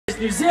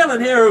New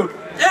Zealand Hero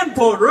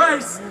Import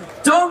Race,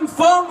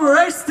 Dongfeng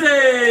Race Team.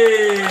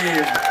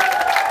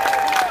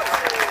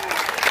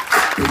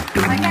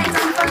 Okay,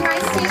 Dongfeng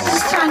Race Team,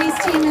 this Chinese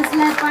team is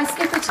led by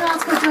skipper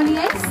Charles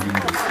Cordeliers,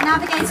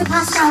 navigator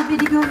Pascal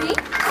Bidiguri,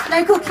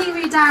 local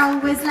Kiwi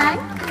Daryl Wislang,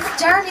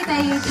 Jeremy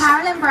Bayu,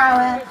 Carolyn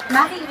Brower,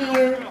 Marie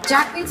Rioux,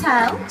 Jack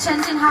Boutel,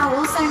 Chen Jinhao,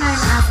 also known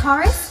as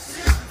Horace,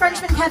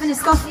 Frenchman Kevin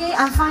Escoffier,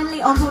 and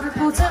finally onboard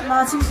reporter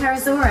Martin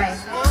Carazore.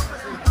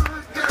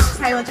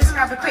 Okay, we'll just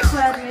grab a quick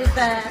word with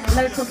the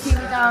local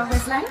Kiwi Daryl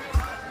Wislang.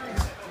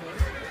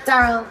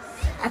 Daryl,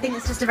 I think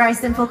it's just a very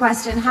simple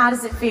question. How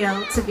does it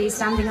feel to be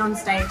standing on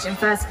stage in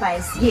first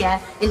place here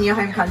in your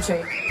home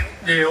country?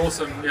 Yeah,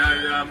 awesome. You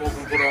know,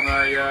 Auckland put on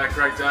a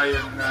great day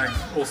and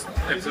awesome,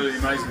 absolutely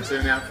amazing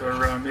turnout for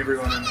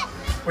everyone. And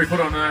we put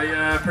on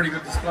a pretty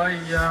good display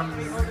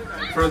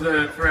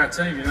for our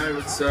team. You know,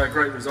 it's a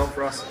great result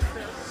for us.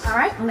 All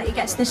right, I'll let you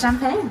get to the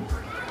champagne.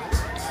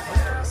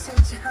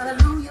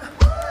 Hallelujah.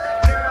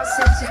 Girl,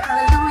 set you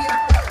hallelujah.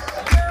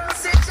 Girl,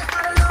 set you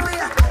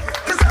hallelujah.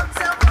 'Cause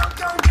Uptown Funk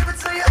gon' give it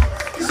to you.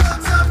 'Cause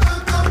Uptown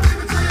Funk gon' give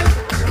it to you.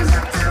 'Cause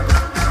Uptown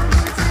Funk gon'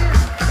 give it to you.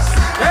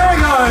 There you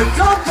go,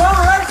 Dongfeng